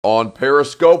on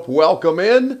Periscope. Welcome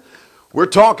in. We're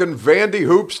talking Vandy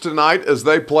hoops tonight as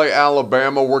they play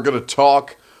Alabama. We're going to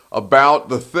talk about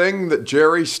the thing that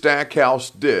Jerry Stackhouse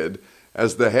did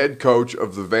as the head coach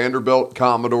of the Vanderbilt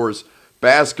Commodores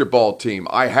basketball team.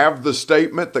 I have the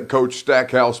statement that Coach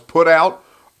Stackhouse put out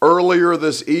earlier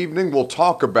this evening. We'll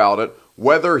talk about it,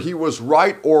 whether he was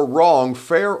right or wrong,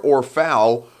 fair or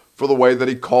foul, for the way that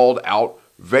he called out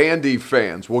Vandy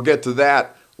fans. We'll get to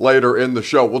that later in the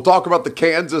show. We'll talk about the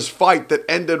Kansas fight that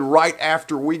ended right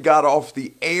after we got off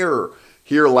the air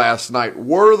here last night.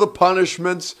 Were the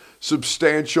punishments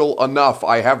substantial enough?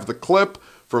 I have the clip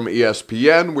from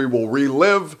ESPN. We will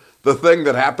relive the thing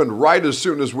that happened right as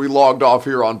soon as we logged off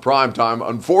here on Primetime,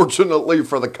 unfortunately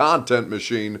for the content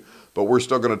machine, but we're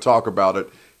still going to talk about it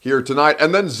here tonight.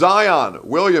 And then Zion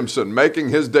Williamson making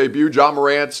his debut. Ja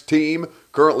Morant's team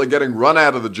currently getting run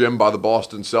out of the gym by the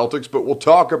Boston Celtics, but we'll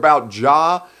talk about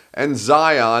Ja and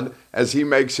Zion as he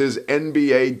makes his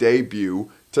NBA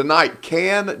debut tonight.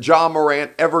 Can Ja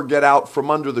Morant ever get out from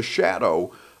under the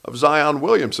shadow of Zion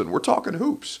Williamson? We're talking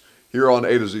hoops here on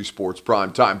A to Z Sports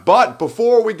Primetime. But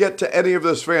before we get to any of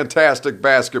this fantastic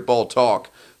basketball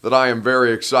talk that I am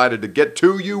very excited to get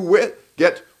to you with,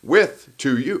 we're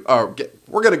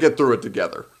going to get through it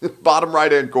together. Bottom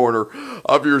right-hand corner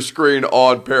of your screen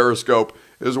on Periscope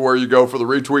is where you go for the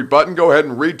retweet button. Go ahead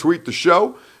and retweet the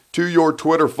show to your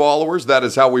Twitter followers. That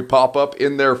is how we pop up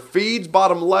in their feeds.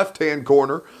 Bottom left-hand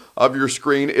corner of your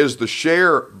screen is the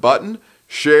share button.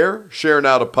 Share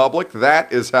now to public.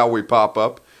 That is how we pop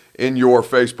up in your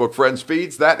Facebook friends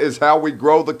feeds. That is how we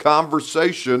grow the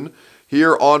conversation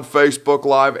here on Facebook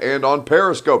Live and on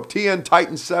Periscope. TN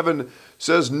Titan 7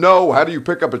 says, no, how do you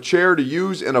pick up a chair to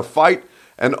use in a fight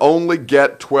and only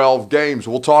get 12 games?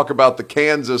 We'll talk about the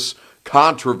Kansas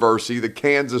controversy, the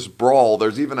Kansas brawl.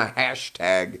 There's even a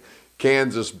hashtag,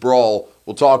 Kansas brawl.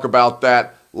 We'll talk about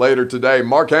that later today.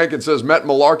 Mark Hankins says, met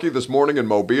Malarkey this morning in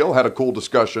Mobile. Had a cool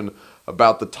discussion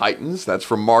about the Titans. That's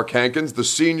from Mark Hankins. The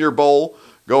Senior Bowl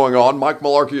going on. Mike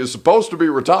Malarkey is supposed to be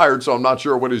retired, so I'm not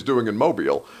sure what he's doing in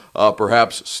Mobile.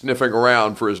 Perhaps sniffing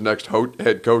around for his next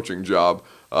head coaching job.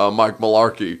 Mike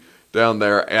Malarkey down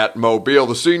there at Mobile.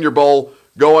 The Senior Bowl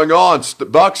going on.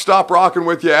 Buck, stop rocking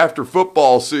with you after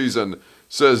football season,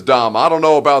 says Dom. I don't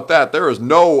know about that. There is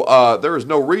no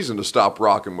reason to stop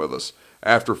rocking with us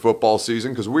after football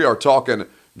season because we are talking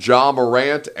Ja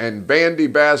Morant and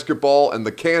Vandy basketball and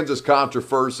the Kansas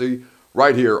controversy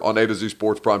right here on A to Z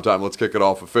Sports Primetime. Let's kick it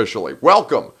off officially.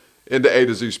 Welcome into A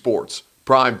to Z Sports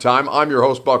Primetime. I'm your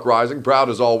host, Buck Rising, proud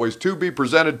as always to be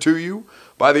presented to you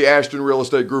by the Ashton Real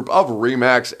Estate Group of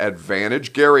RE/MAX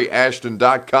Advantage.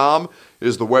 GaryAshton.com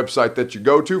is the website that you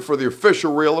go to for the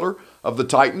official realtor of the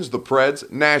Titans, the Preds,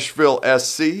 Nashville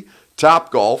SC,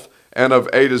 Topgolf, and of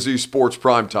A to Z Sports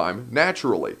Primetime.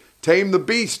 Naturally, Tame the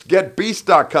Beast,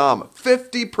 GetBeast.com,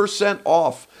 50%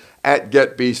 off at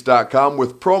GetBeast.com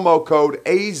with promo code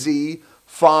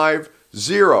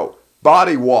AZ50.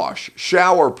 Body wash,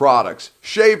 shower products,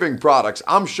 shaving products.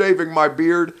 I'm shaving my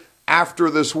beard after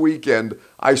this weekend.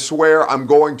 I swear I'm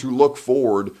going to look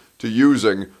forward to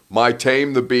using my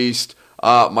Tame the Beast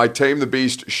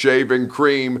shaving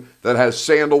cream that has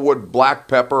sandalwood, black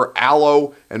pepper,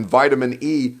 aloe, and vitamin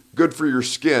E. Good for your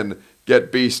skin.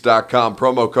 GetBeast.com.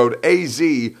 Promo code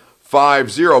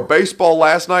AZ50. Baseball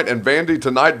last night and Vandy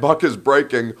tonight. Buck is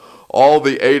breaking all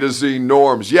the A to Z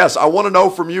norms. Yes, I want to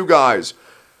know from you guys.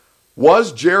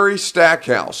 Was Jerry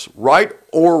Stackhouse right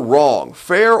or wrong,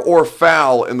 fair or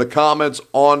foul in the comments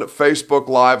on Facebook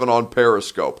Live and on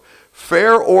Periscope?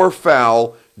 Fair or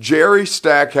foul, Jerry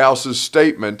Stackhouse's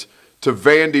statement to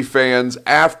Vandy fans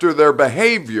after their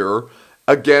behavior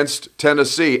against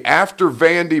Tennessee, after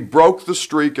Vandy broke the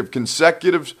streak of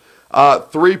consecutive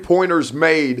three-pointers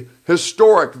made,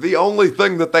 historic, the only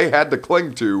thing that they had to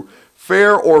cling to.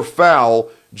 Fair or foul,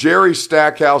 Jerry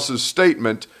Stackhouse's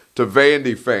statement to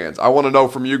Vandy fans. I want to know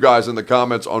from you guys in the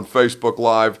comments on Facebook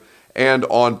Live and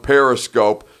on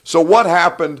Periscope. So what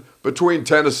happened between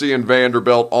Tennessee and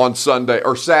Vanderbilt on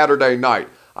Saturday night?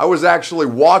 I was actually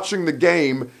watching the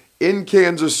game in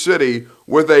Kansas City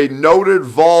with a noted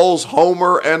Vols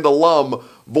homer and alum,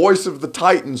 voice of the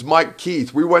Titans, Mike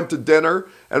Keith. We went to dinner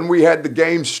and we had the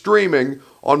game streaming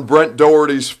on Brent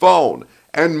Doherty's phone.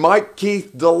 And Mike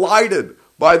Keith delighted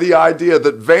by the idea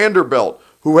that Vanderbilt,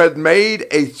 who had made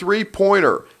a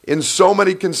three-pointer in so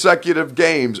many consecutive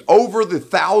games, over the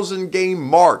 1,000-game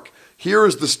mark. Here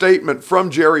is the statement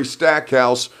from Jerry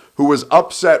Stackhouse, who was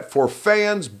upset for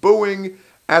fans booing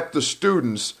at the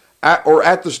students,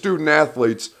 at the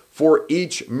student-athletes for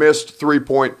each missed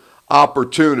three-point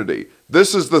opportunity.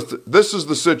 This is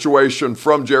the situation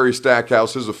from Jerry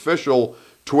Stackhouse, his official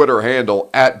Twitter handle,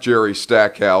 at Jerry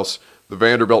Stackhouse, the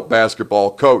Vanderbilt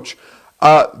basketball coach.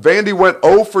 Vandy went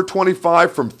 0 for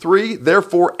 25 from 3,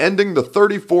 therefore ending the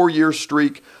 34-year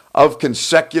streak of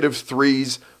consecutive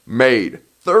threes made.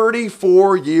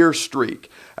 34-year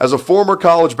streak. As a former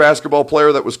college basketball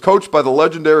player that was coached by the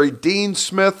legendary Dean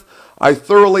Smith, I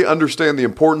thoroughly understand the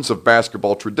importance of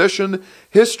basketball tradition,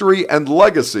 history, and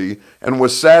legacy, and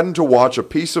was saddened to watch a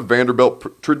piece of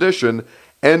Vanderbilt tradition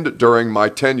end during my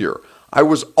tenure. I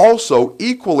was also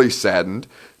equally saddened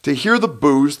to hear the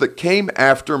boos that came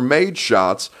after made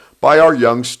shots by our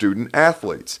young student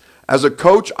athletes. As a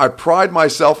coach, I pride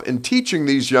myself in teaching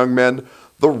these young men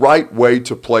the right way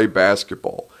to play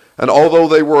basketball. And although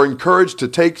they were encouraged to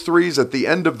take threes at the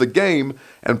end of the game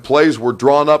and plays were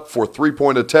drawn up for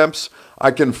three-point attempts,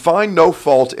 I can find no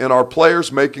fault in our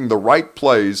players making the right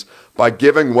plays by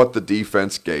giving what the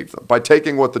defense gave them, by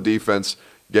taking what the defense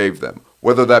gave them,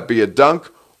 whether that be a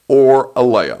dunk or a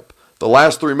layup. The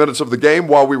last 3 minutes of the game,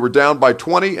 while we were down by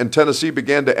 20 and Tennessee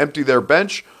began to empty their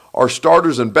bench, our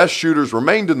starters and best shooters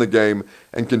remained in the game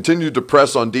and continued to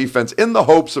press on defense in the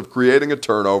hopes of creating a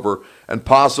turnover and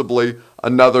possibly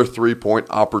another three-point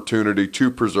opportunity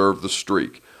to preserve the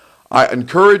streak. I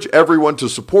encourage everyone to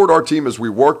support our team as we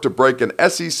work to break an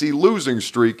SEC losing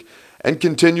streak and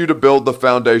continue to build the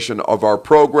foundation of our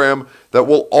program that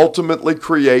will ultimately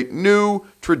create new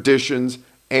traditions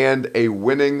and a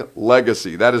winning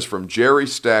legacy. That is from Jerry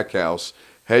Stackhouse,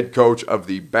 head coach of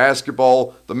the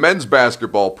men's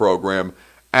basketball program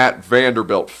at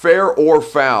Vanderbilt. Fair or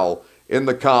foul in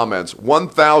the comments.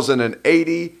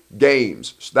 1,080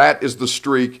 games. So that is the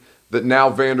streak that now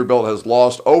Vanderbilt has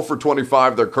lost. 0 for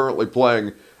 25. They're currently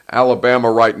playing Alabama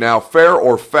right now. Fair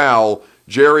or foul,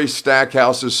 Jerry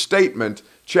Stackhouse's statement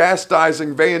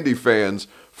chastising Vandy fans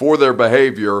for their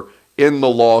behavior in the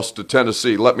loss to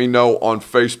Tennessee. Let me know on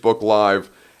Facebook Live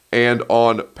and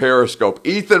on Periscope.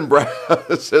 Ethan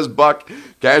says, Buck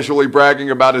casually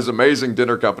bragging about his amazing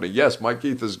dinner company. Yes, Mike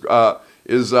Keith is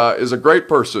a great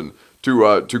person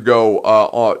to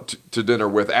go to dinner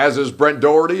with, as is Brent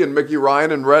Doherty and Mickey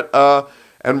Ryan and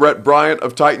Rhett Bryant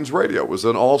of Titans Radio. It was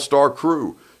an all-star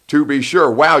crew, to be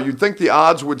sure. Wow, you'd think the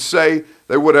odds would say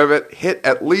they would have hit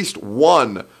at least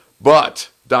one, but ...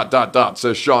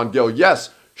 says Sean Gill. Yes,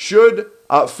 should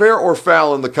fair or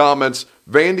foul in the comments,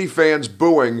 Vandy fans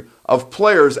booing of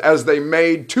players as they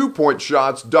made two-point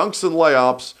shots, dunks and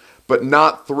layups, but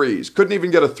not threes. Couldn't even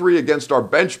get a three against our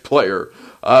bench player,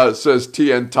 says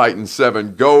TN Titan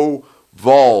 7. Go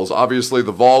Vols. Obviously,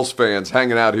 the Vols fans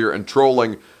hanging out here and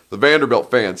trolling the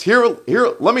Vanderbilt fans. Here,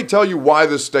 let me tell you why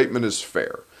this statement is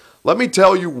fair. Let me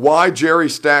tell you why Jerry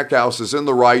Stackhouse is in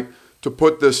the right to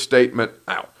put this statement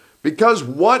out. Because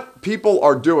what people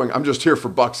are doing, I'm just here for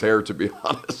Buck's hair, to be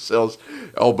honest, says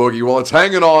El Boogie. Well, it's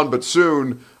hanging on, but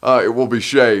soon it will be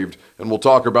shaved. And we'll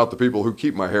talk about the people who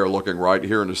keep my hair looking right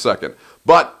here in a second.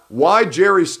 But why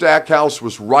Jerry Stackhouse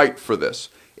was right for this.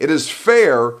 It is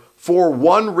fair for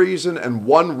one reason and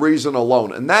one reason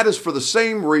alone. And that is for the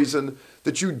same reason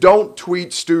that you don't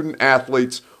tweet student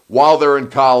athletes while they're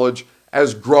in college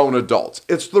as grown adults.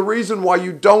 It's the reason why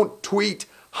you don't tweet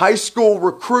high school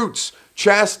recruits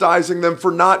chastising them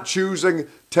for not choosing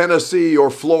Tennessee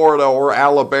or Florida or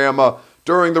Alabama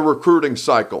during the recruiting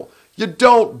cycle. You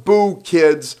don't boo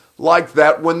kids like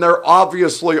that when they're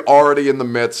obviously already in the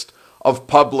midst of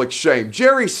public shame.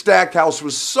 Jerry Stackhouse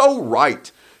was so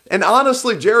right. And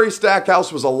honestly, Jerry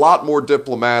Stackhouse was a lot more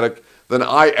diplomatic than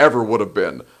I ever would have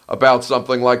been about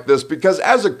something like this, because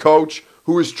as a coach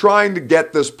who is trying to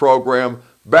get this program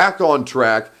back on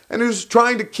track and who's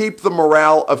trying to keep the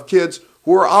morale of kids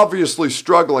who are obviously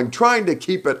struggling, trying to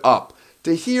keep it up,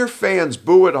 to hear fans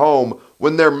boo at home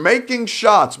when they're making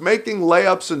shots, making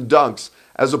layups and dunks,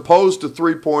 as opposed to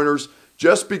three-pointers,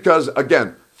 just because,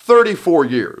 again, 34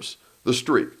 years, the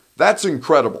streak. That's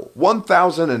incredible.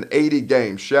 1,080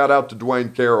 games. Shout out to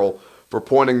Dwayne Carroll for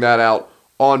pointing that out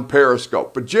on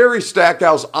Periscope. But Jerry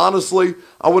Stackhouse, honestly,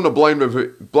 I wouldn't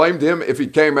have blamed him if he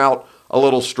came out a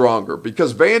little stronger,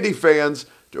 because Vandy fans,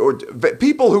 or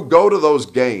people who go to those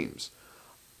games,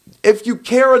 if you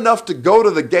care enough to go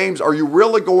to the games, are you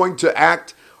really going to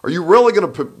act? Are you really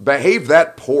going to behave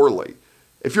that poorly?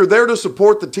 If you're there to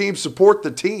support the team, support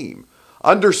the team.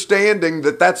 Understanding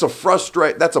that that's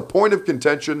a point of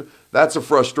contention, that's a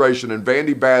frustration in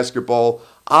Vandy basketball,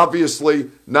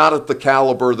 obviously not at the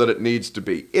caliber that it needs to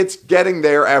be. It's getting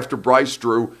there after Bryce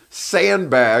Drew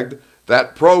sandbagged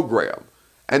that program.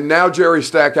 And now Jerry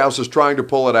Stackhouse is trying to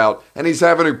pull it out, and he's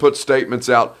having to put statements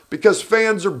out because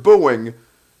fans are booing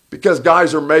because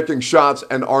guys are making shots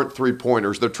and aren't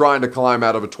three-pointers. They're trying to climb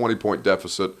out of a 20-point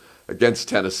deficit against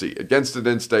Tennessee, against an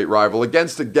in-state rival,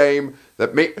 against a game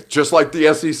that, just like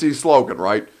the SEC slogan,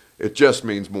 right? It just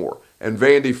means more. And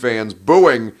Vandy fans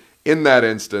booing in that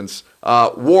instance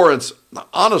warrants,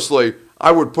 honestly,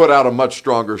 I would put out a much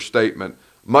stronger statement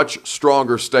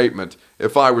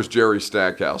if I was Jerry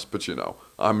Stackhouse. But,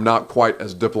 I'm not quite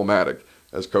as diplomatic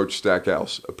as Coach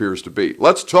Stackhouse appears to be.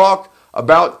 Let's talk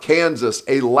about Kansas,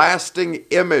 a lasting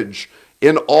image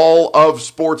in all of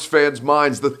sports fans'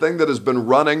 minds, the thing that has been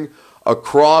running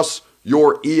across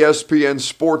your ESPN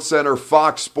Sports Center,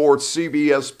 Fox Sports,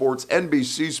 CBS Sports,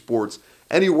 NBC Sports,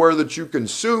 anywhere that you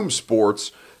consume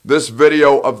sports. This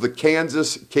video of the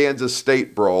Kansas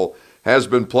State brawl has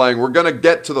been playing. We're going to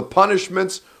get to the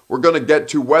punishments. We're going to get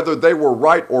to whether they were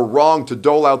right or wrong to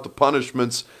dole out the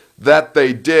punishments that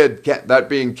they did, that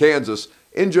being Kansas,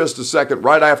 in just a second,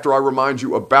 right after I remind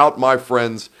you about my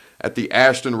friends at the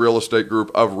Ashton Real Estate Group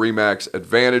of RE/MAX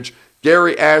Advantage.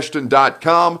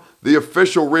 GaryAshton.com, the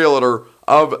official realtor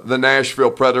of the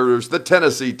Nashville Predators, the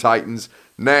Tennessee Titans,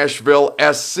 Nashville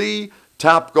SC,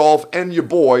 Topgolf, and your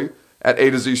boy at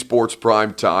A to Z Sports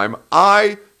Prime Time.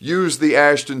 I use the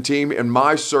Ashton team in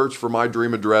my search for my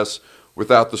dream address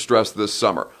without the stress this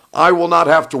summer. I will not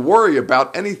have to worry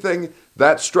about anything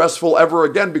that stressful ever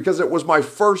again because it was my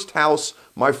first house,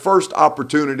 my first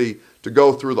opportunity to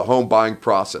go through the home buying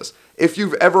process. If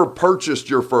you've ever purchased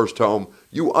your first home,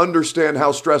 you understand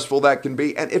how stressful that can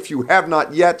be. And if you have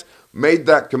not yet made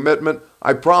that commitment,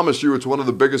 I promise you it's one of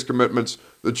the biggest commitments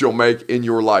that you'll make in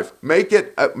your life. Make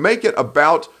it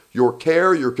about your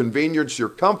care, your convenience, your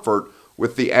comfort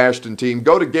with the Ashton team.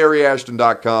 Go to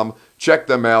GaryAshton.com. Check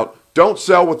them out. Don't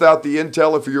sell without the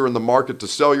intel if you're in the market to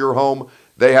sell your home.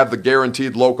 They have the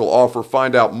guaranteed local offer.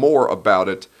 Find out more about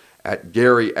it at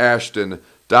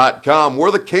GaryAshton.com.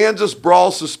 Were the Kansas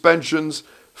brawl suspensions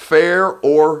fair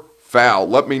or foul?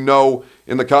 Let me know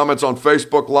in the comments on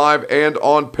Facebook Live and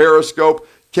on Periscope.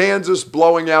 Kansas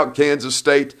blowing out Kansas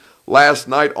State last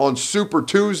night on Super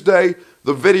Tuesday.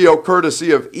 The video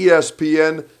courtesy of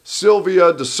ESPN.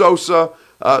 Sylvia DeSouza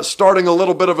starting a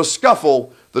little bit of a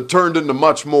scuffle that turned into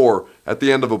much more at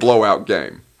the end of a blowout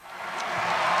game.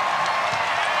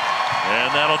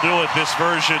 And that'll do it, this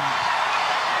version.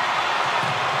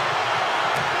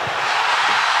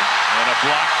 And a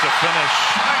block to finish.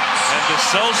 And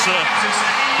DeSouza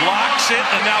blocks it,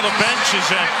 and now the bench is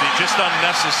empty. Just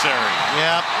unnecessary.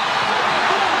 Yep.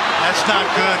 That's not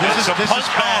good. This is bad.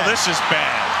 Oh, this is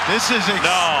bad. This is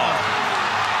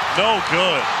no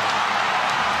good.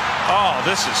 Oh,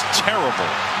 this is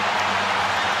terrible.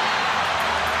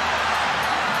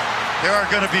 There are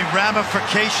going to be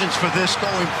ramifications for this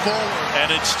going forward.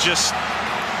 And it's just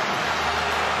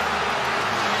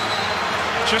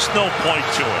no point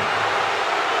to it.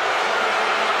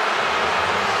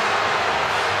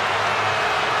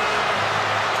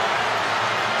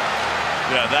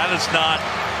 Yeah, that is not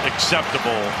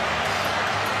acceptable.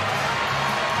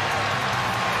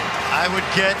 I would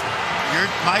get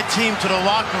my team to the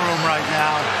locker room right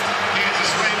now.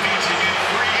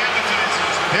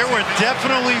 There were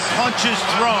definitely punches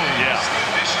thrown. Yeah.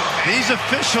 These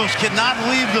officials cannot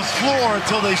leave the floor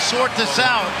until they sort this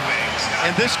out.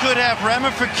 And this could have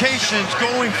ramifications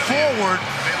going forward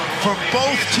for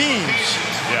both teams.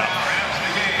 Yeah.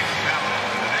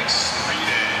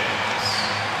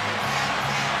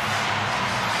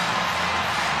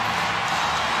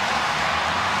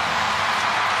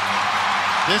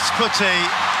 This puts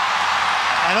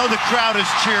I know the crowd is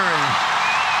cheering.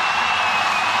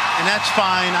 And that's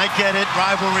fine, I get it,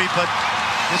 rivalry, but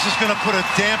this is going to put a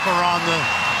damper on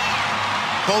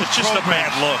both It's just programs. a bad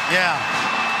look. Yeah.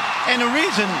 And the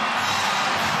reason...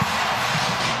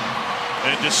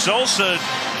 And DeSouza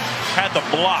had the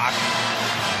block.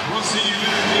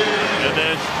 And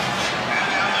then...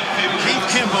 Keith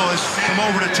Kimball has come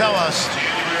over to tell us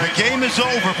the game is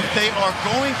over, but they are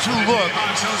going to look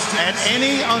at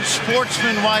any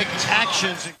unsportsmanlike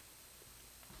actions.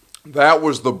 That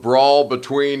was the brawl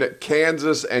between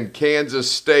Kansas and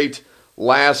Kansas State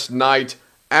last night.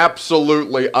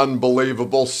 Absolutely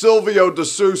unbelievable. Silvio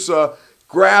DeSouza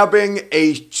grabbing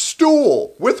a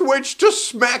stool with which to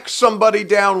smack somebody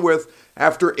down with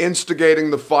after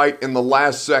instigating the fight in the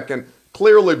last second.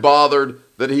 Clearly bothered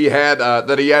that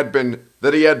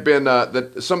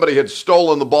somebody had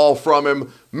stolen the ball from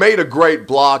him, made a great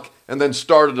block, and then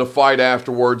started a fight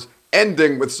afterwards,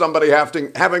 ending with somebody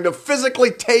having to physically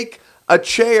take a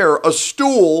chair, a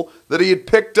stool that he had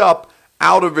picked up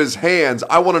out of his hands.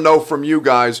 I want to know from you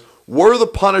guys, were the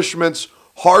punishments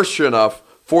harsh enough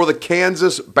for the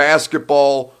Kansas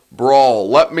basketball brawl?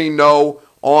 Let me know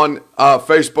on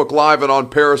Facebook Live and on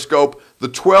Periscope. The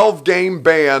 12-game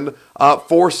ban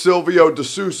for Silvio De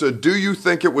Sousa. Do you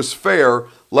think it was fair?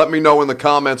 Let me know in the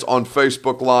comments on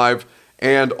Facebook Live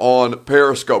and on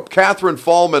Periscope. Catherine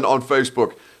Fallman on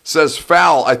Facebook says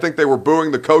foul. I think they were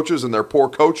booing the coaches and their poor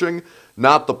coaching,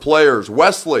 not the players.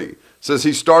 Wesley says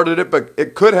he started it, but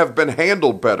it could have been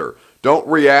handled better. Don't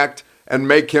react and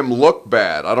make him look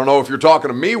bad. I don't know if you're talking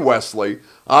to me, Wesley,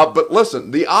 but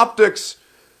listen, the optics...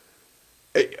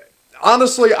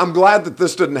 Honestly, I'm glad that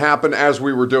this didn't happen as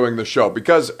we were doing the show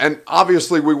because, and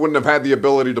obviously we wouldn't have had the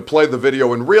ability to play the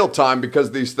video in real time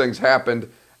because these things happened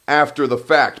after the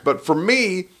fact. But for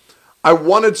me, I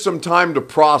wanted some time to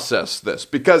process this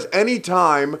because any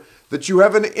time that you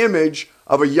have an image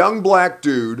of a young black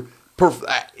dude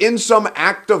in some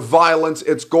act of violence,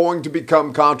 it's going to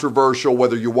become controversial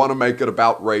whether you want to make it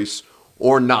about race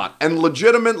or not. And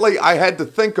legitimately, I had to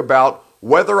think about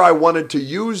whether I wanted to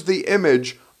use the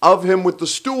image of him with the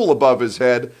stool above his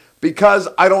head because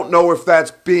I don't know if that's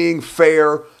being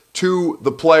fair to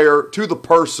the player, to the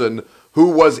person who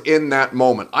was in that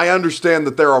moment. I understand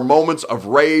that there are moments of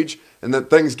rage and that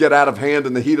things get out of hand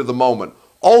in the heat of the moment.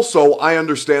 Also, I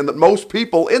understand that most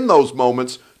people in those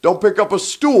moments don't pick up a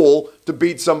stool to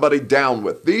beat somebody down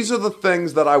with. These are the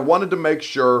things that I wanted to make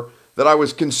sure that I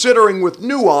was considering with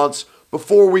nuance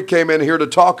before we came in here to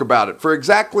talk about it. For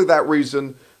exactly that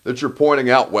reason that you're pointing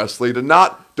out, Wesley, to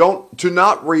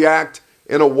not react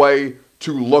in a way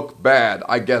to look bad,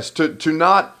 I guess, to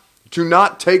not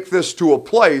take this to a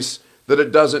place that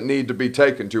it doesn't need to be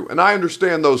taken to. And I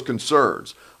understand those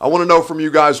concerns. I want to know from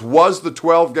you guys, was the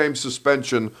 12-game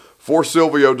suspension for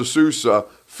Silvio De Sousa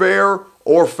fair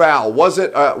or foul? Was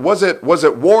it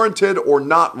warranted or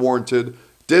not warranted?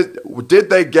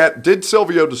 Did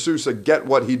Silvio De Sousa get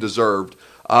what he deserved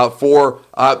for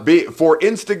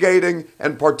instigating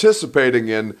and participating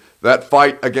in that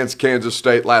fight against Kansas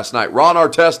State last night? Ron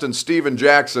Artest and Steven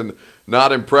Jackson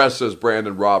not impressed, says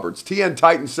Brandon Roberts. TN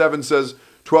Titan 7 says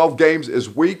 12 games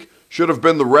is weak, should have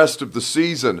been the rest of the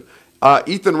season.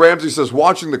 Ethan Ramsey says,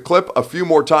 watching the clip a few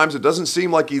more times, it doesn't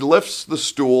seem like he lifts the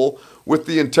stool with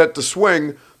the intent to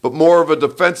swing, but more of a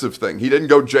defensive thing. He didn't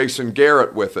go Jason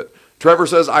Garrett with it. Trevor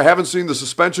says, I haven't seen the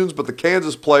suspensions, but the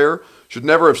Kansas player should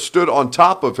never have stood on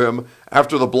top of him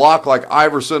after the block like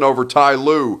Iverson over Ty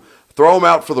Lue. Throw him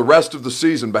out for the rest of the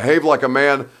season. Behave like a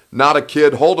man, not a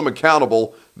kid. Hold him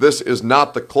accountable. This is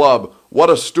not the club.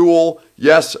 What a stool.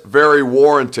 Yes, very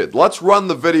warranted. Let's run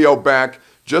the video back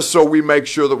just so we make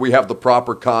sure that we have the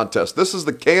proper context. This is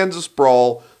the Kansas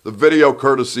Brawl, the video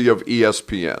courtesy of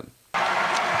ESPN. And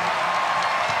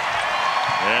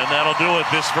that'll do it,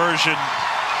 this version.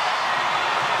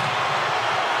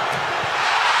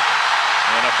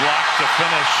 And a block to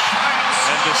finish.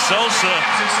 And De Sousa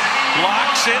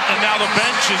blocks it, and now the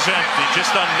bench is empty.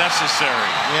 Just unnecessary.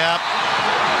 Yep.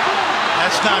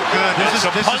 That's not good. This is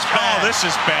bad. Oh, this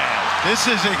is bad. This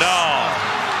is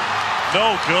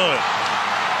no good.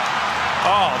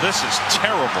 Oh, this is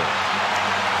terrible.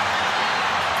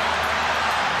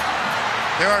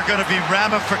 There are going to be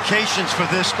ramifications for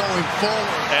this going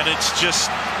forward. And it's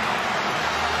just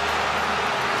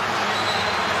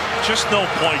no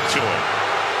point to it.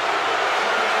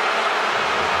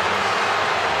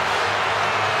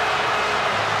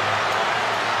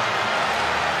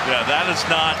 Yeah, that is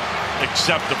not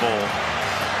acceptable.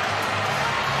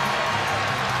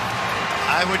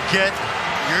 I would get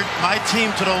my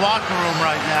team to the locker room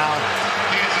right now.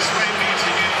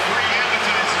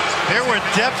 There were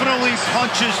definitely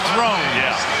punches thrown.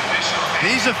 Yeah.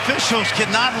 These officials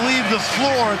cannot leave the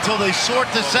floor until they sort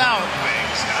this out.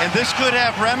 And this could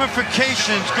have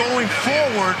ramifications going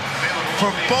forward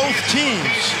for both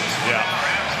teams. Yeah.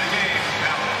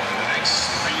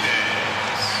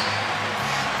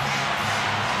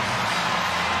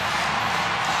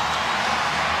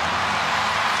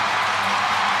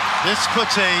 This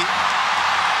puts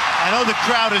I know the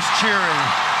crowd is cheering,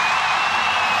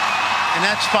 and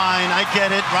that's fine, I get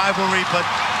it, rivalry, but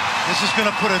this is going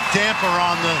to put a damper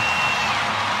on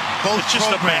both It's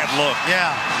just programs. a bad look. Yeah,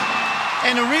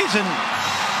 and the reason...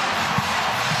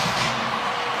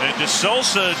 And De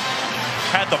Sousa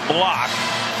had the block.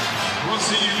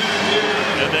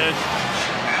 And then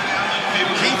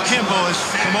Keith Kimball has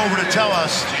come over to tell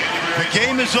us the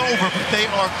game is over, but they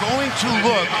are going to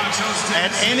look at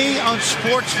any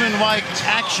unsportsmanlike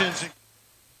actions.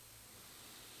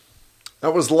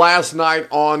 That was last night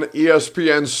on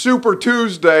ESPN Super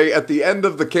Tuesday at the end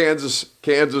of the Kansas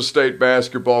State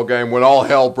basketball game when all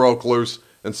hell broke loose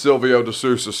and Silvio De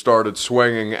Sousa started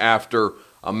swinging after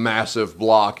a massive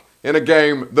block in a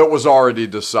game that was already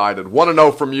decided. Want to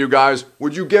know from you guys,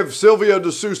 would you give Silvio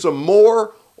De Sousa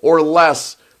more or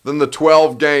less than the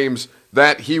 12 games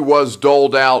that he was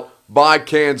doled out by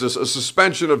Kansas? A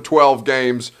suspension of 12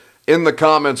 games. In the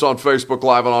comments on Facebook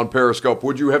Live and on Periscope,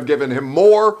 would you have given him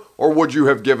more or would you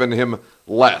have given him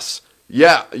less?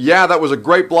 Yeah, that was a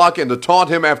great block, and to taunt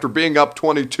him after being up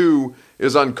 22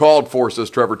 is uncalled for, says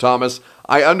Trevor Thomas.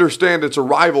 I understand it's a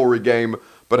rivalry game,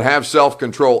 but have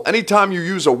self-control. Anytime you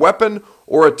use a weapon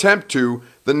or attempt to,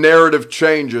 the narrative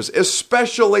changes,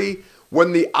 especially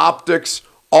when the optics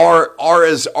are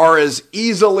as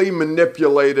easily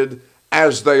manipulated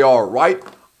as they are, right?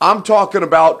 I'm talking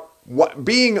about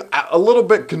being a little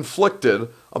bit conflicted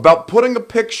about putting a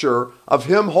picture of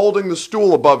him holding the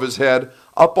stool above his head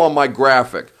up on my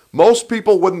graphic. Most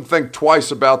people wouldn't think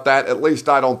twice about that, at least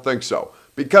I don't think so,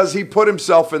 because he put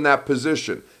himself in that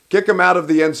position. Kick him out of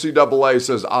the NCAA,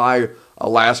 says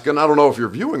Alaskan. I don't know if you're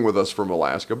viewing with us from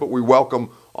Alaska, but we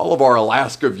welcome all of our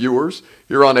Alaska viewers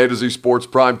here on A to Z Sports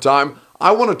Primetime.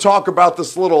 I want to talk about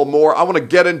this a little more. I want to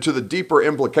get into the deeper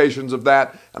implications of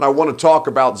that, and I want to talk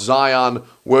about Zion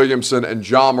Williamson and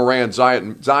Ja Morant.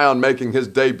 Zion making his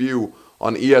debut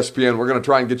on ESPN. We're going to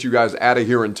try and get you guys out of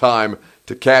here in time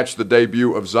to catch the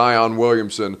debut of Zion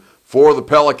Williamson for the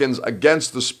Pelicans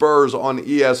against the Spurs on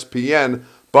ESPN.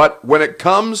 But when it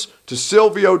comes to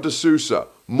Silvio De Sousa,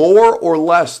 more or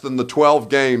less than the 12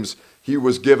 games he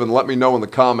was given, let me know in the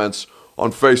comments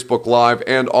on Facebook Live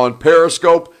and on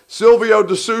Periscope. Silvio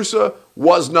De Sousa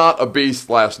was not a beast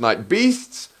last night.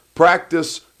 Beasts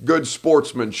practice good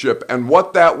sportsmanship, and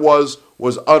what that was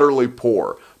utterly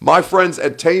poor. My friends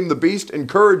at Tame the Beast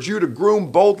encourage you to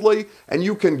groom boldly, and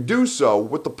you can do so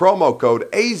with the promo code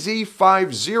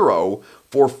AZ50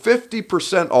 for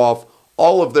 50% off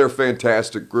all of their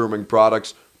fantastic grooming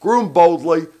products. Groom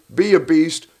boldly, be a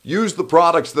beast, use the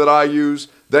products that I use,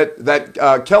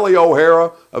 that Kelly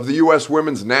O'Hara of the U.S.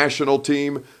 Women's National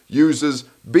Team uses.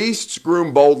 Beasts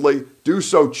groom boldly, do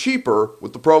so cheaper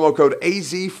with the promo code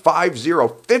AZ50,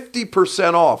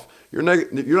 50% off. You're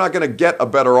not going to get a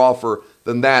better offer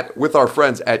than that with our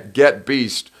friends at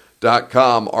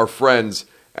GetBeast.com, our friends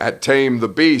at Tame the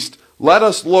Beast. Let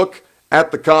us look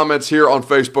at the comments here on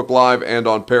Facebook Live and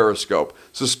on Periscope.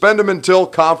 Suspend him until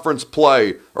conference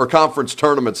play, or conference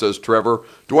tournament, says Trevor.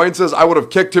 Dwayne says, I would have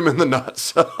kicked him in the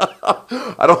nuts.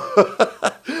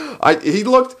 He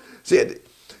looked, see,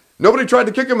 nobody tried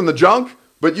to kick him in the junk,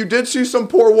 but you did see some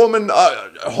poor woman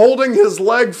holding his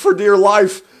leg for dear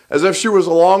life as if she was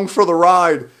along for the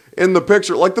ride in the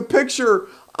picture. Like the picture,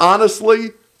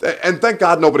 honestly, and thank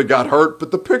God nobody got hurt,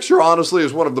 but the picture honestly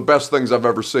is one of the best things I've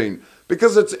ever seen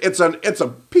because it's a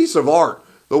piece of art.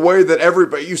 The way that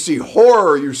everybody, you see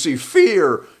horror, you see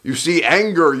fear, you see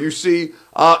anger, you see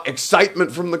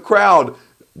excitement from the crowd.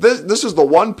 This is the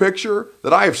one picture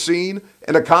that I have seen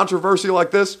in a controversy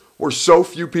like this where so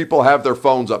few people have their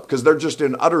phones up because they're just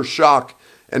in utter shock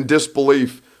and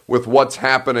disbelief with what's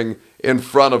happening in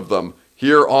front of them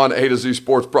here on A to Z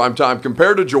Sports Primetime.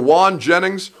 Compared to Jawan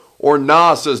Jennings or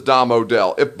Nah, says Dom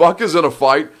Odell. If Buck is in a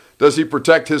fight, does he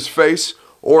protect his face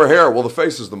or hair? Well, the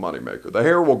face is the moneymaker. The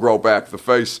hair will grow back. The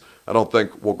face, I don't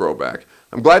think, will grow back.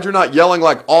 I'm glad you're not yelling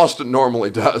like Austin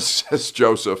normally does, says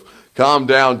Joseph. Calm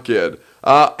down, kid.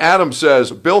 Adam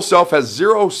says, Bill Self has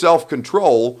zero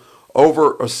control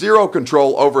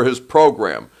over his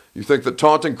program. You think that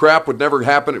taunting crap would never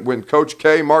happen when Coach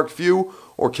K, Mark Few,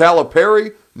 or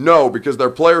Calipari? No, because their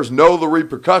players know the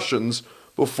repercussions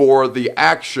before the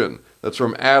action. That's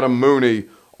from Adam Mooney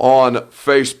on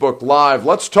Facebook Live.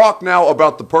 Let's talk now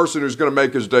about the person who's going to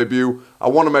make his debut. I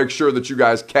want to make sure that you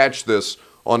guys catch this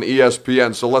on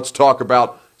ESPN. So let's talk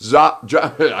about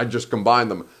I just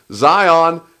combined them.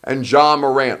 Zion and Ja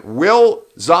Morant. Will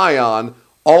Zion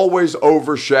always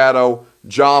overshadow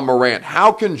Ja Morant?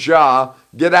 How can Ja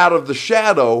get out of the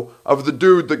shadow of the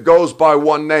dude that goes by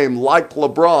one name like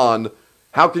LeBron?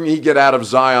 How can he get out of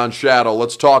Zion's shadow?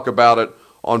 Let's talk about it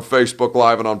on Facebook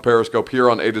Live and on Periscope here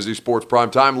on A to Z Sports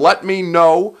Primetime. Let me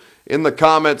know in the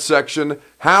comment section,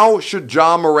 what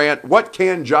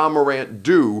can Ja Morant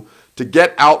do to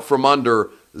get out from under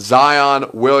Zion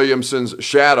Williamson's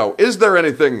shadow? Is there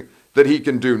anything that he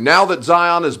can do now that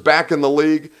Zion is back in the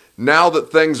league, now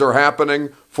that things are happening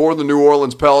for the New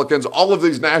Orleans Pelicans, all of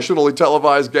these nationally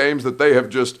televised games that they have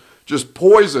just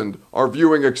poisoned our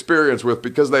viewing experience with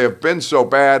because they have been so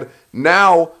bad?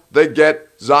 Now they get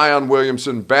Zion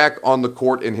Williamson back on the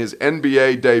court in his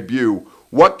NBA debut.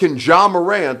 What can Ja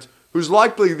Morant, who's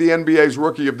likely the NBA's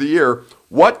Rookie of the Year,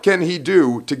 what can he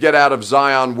do to get out of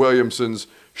Zion Williamson's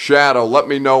shadow? Let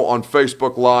me know on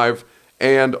Facebook Live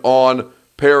and on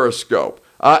Periscope.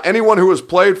 Anyone who has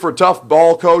played for a tough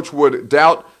ball coach would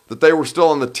doubt that they were still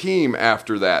on the team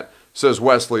after that, says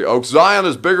Wesley Oaks. Zion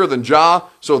is bigger than Ja,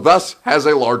 so thus has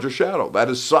a larger shadow. That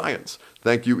is science.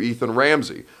 Thank you, Ethan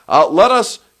Ramsey. Let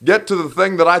us get to the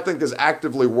thing that I think is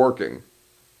actively working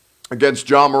against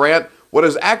Ja Morant. What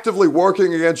is actively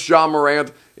working against Ja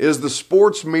Morant is the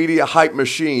sports media hype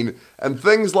machine and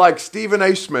things like Stephen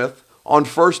A. Smith on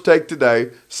First Take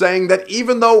today saying that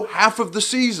even though half of the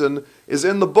season is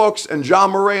in the books and Ja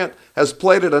Morant has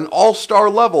played at an all-star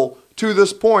level to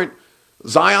this point,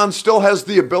 Zion still has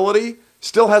the ability,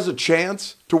 still has a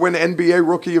chance to win NBA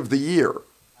Rookie of the Year.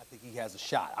 I think he has a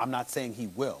shot. I'm not saying he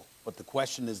will, but the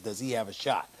question is, does he have a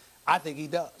shot? I think he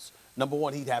does. Number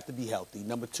one, he'd have to be healthy.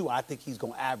 Number two, I think he's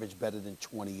going to average better than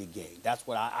 20 a game. That's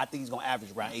what I think he's going to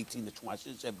average around 18 to 20. I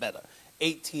should have said better.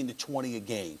 18 to 20 a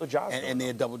game. And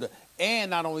then double.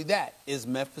 And not only that, is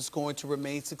Memphis going to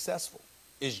remain successful?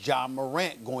 Is Ja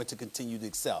Morant going to continue to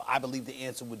excel? I believe the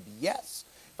answer would be yes.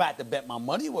 If I had to bet my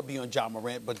money, it would be on Ja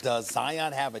Morant. But does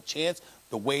Zion have a chance?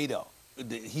 The way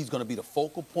he's going to be the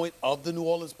focal point of the New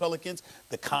Orleans Pelicans,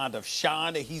 the kind of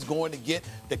shine that he's going to get,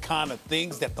 the kind of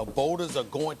things that the voters are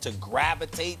going to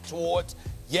gravitate towards,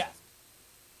 yes.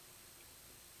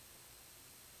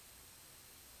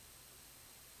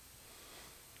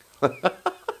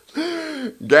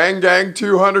 Gang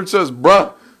 200 says,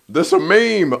 bruh, this a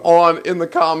meme in the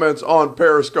comments on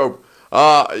Periscope.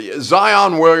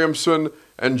 Zion Williamson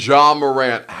and Ja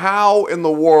Morant. How in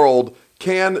the world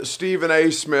can Stephen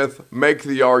A. Smith make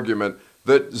the argument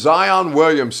that Zion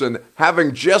Williamson,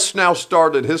 having just now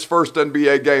started his first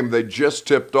NBA game, they just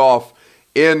tipped off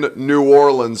in New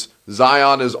Orleans,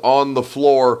 Zion is on the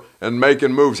floor and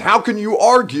making moves? How can you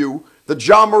argue that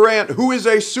Ja Morant, who is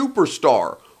a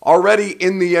superstar already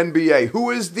in the NBA,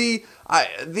 who is the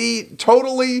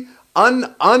totally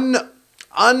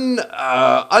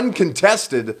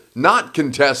uncontested, not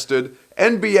contested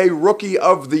NBA Rookie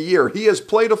of the Year. He has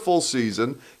played a full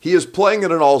season. He is playing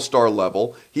at an all-star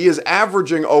level. He is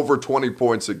averaging over 20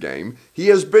 points a game. He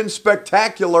has been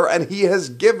spectacular, and he has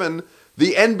given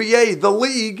the NBA, the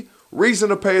league, reason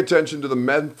to pay attention to the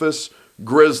Memphis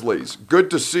Grizzlies. Good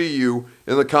to see you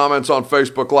in the comments on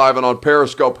Facebook Live and on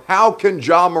Periscope. How can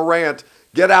Ja Morant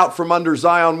get out from under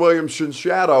Zion Williamson's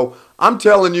shadow? I'm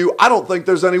telling you, I don't think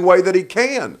there's any way that he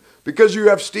can, because you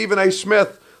have Stephen A.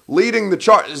 Smith leading the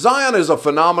chart. Zion is a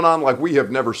phenomenon like we have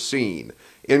never seen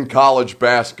in college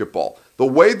basketball. The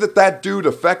way that dude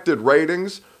affected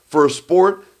ratings for a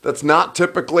sport that's not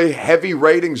typically heavy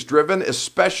ratings driven,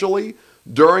 especially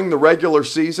during the regular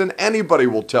season, anybody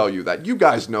will tell you that. You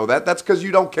guys know that. That's because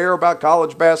you don't care about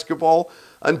college basketball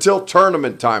until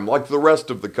tournament time, like the rest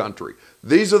of the country.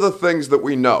 These are the things that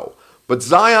we know. But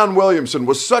Zion Williamson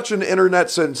was such an internet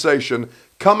sensation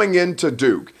coming into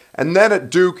Duke, and then at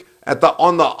Duke,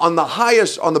 on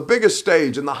the biggest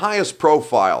stage, in the highest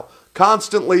profile,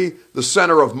 constantly the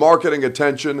center of marketing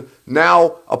attention,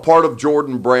 now a part of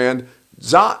Jordan Brand.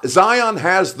 Zion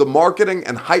has the marketing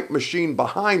and hype machine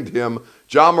behind him.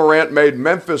 Ja Morant made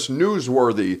Memphis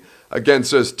newsworthy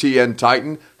against his TN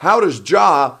Titan. How does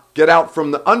Ja get out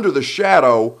from under the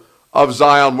shadow of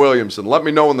Zion Williamson? Let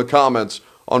me know in the comments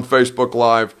on Facebook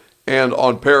Live and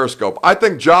on Periscope. I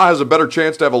think Ja has a better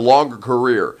chance to have a longer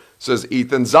career, says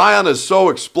Ethan. Zion is so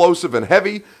explosive and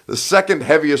heavy, the second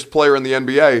heaviest player in the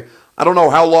NBA. I don't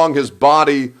know how long his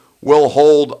body will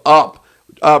hold up.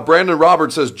 Brandon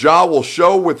Roberts says Ja will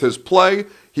show with his play.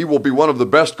 He will be one of the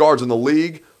best guards in the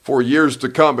league for years to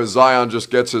come as Zion just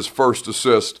gets his first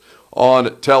assist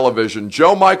on television.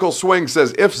 Joe Michael Swing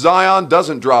says if Zion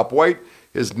doesn't drop weight,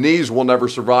 his knees will never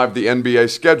survive the NBA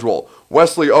schedule.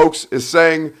 Wesley Oaks is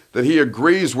saying that he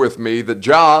agrees with me that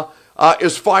Ja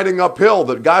is fighting uphill,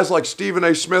 that guys like Stephen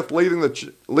A. Smith leading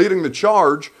the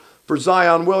charge for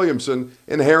Zion Williamson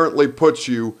inherently puts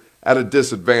you at a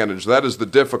disadvantage. That is the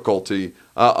difficulty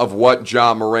of what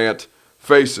Ja Morant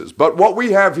faces. But what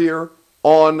we have here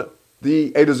on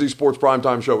the A to Z Sports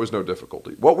Primetime Show is no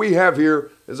difficulty. What we have here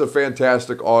is a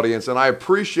fantastic audience, and I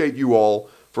appreciate you all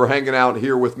for hanging out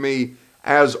here with me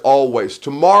as always.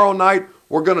 Tomorrow night,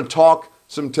 we're going to talk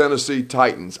some Tennessee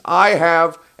Titans. I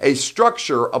have a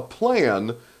structure, a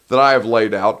plan that I have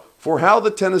laid out for how the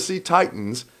Tennessee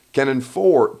Titans can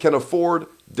afford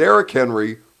Derrick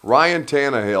Henry, Ryan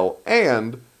Tannehill,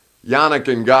 and Yannick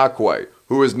Ngakoue,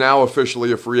 who is now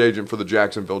officially a free agent for the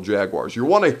Jacksonville Jaguars. You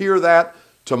want to hear that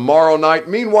tomorrow night.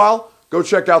 Meanwhile, go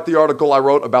check out the article I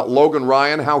wrote about Logan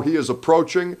Ryan, how he is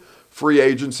approaching free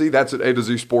agency. That's at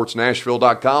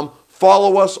A2ZSportsNashville.com.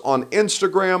 Follow us on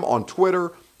Instagram, on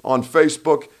Twitter, on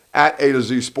Facebook, at A to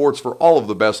Z Sports for all of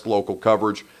the best local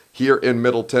coverage here in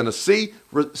Middle Tennessee.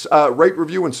 Rate,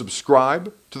 review, and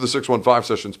subscribe to the 615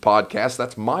 Sessions podcast.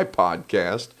 That's my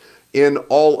podcast in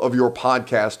all of your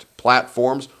podcast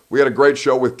platforms. We had a great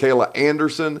show with Kayla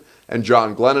Anderson and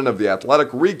John Glennon of The Athletic,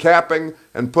 recapping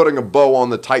and putting a bow on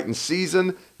the Titans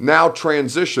season, now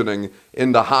transitioning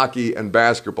into hockey and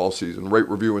basketball season. Rate,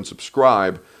 review, and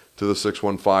subscribe to the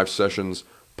 615 Sessions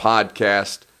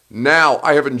podcast. Now,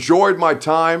 I have enjoyed my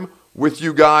time with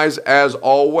you guys as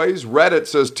always. Reddit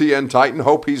says TN Titan,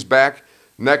 hope he's back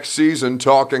next season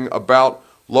talking about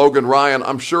Logan Ryan.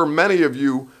 I'm sure many of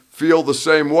you feel the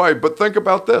same way, but think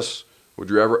about this. Would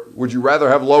you rather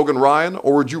have Logan Ryan,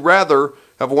 or would you rather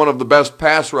have one of the best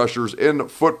pass rushers in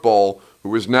football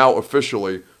who is now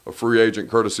officially a free agent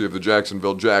courtesy of the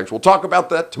Jacksonville Jags? We'll talk about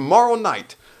that tomorrow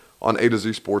night on A to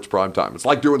Z Sports Primetime. It's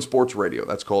like doing sports radio.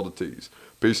 That's called a tease.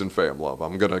 Peace and fam love.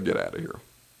 I'm going to get out of here.